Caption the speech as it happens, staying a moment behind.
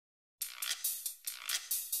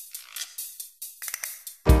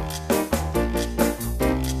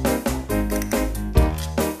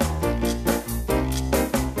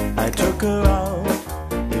took her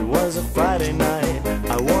out. It was a Friday night.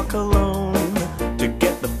 I walk alone to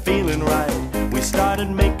get the feeling right. We started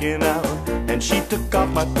making out and she took off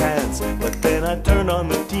my pants, but then I turned on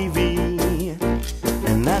the TV,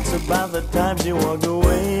 and that's about the time she walked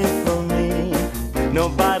away from me.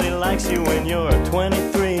 Nobody likes you when you're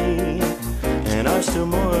 23 and are still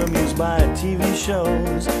more amused by TV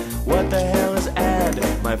shows. What the hell is ad?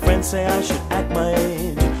 My friends say I should act my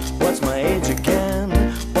age. What's my age again?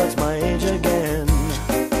 What's my age again?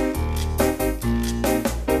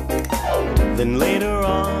 Then later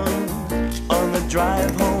on the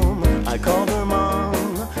drive home, I called her mom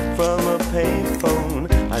from a payphone.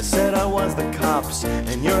 I said I was the cops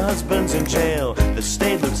and your husband's in jail. The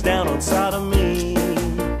state looks down on sodomy.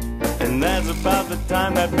 And that's about the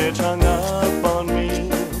time that bitch hung up on me.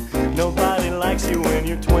 Nobody likes you when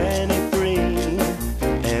you're 23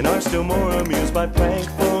 and are still more amused by prank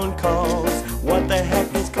phone calls. What the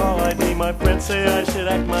heck is call ID? My friends say I should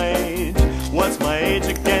act my age. What's my age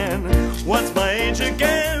again? What's my age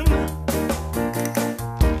again?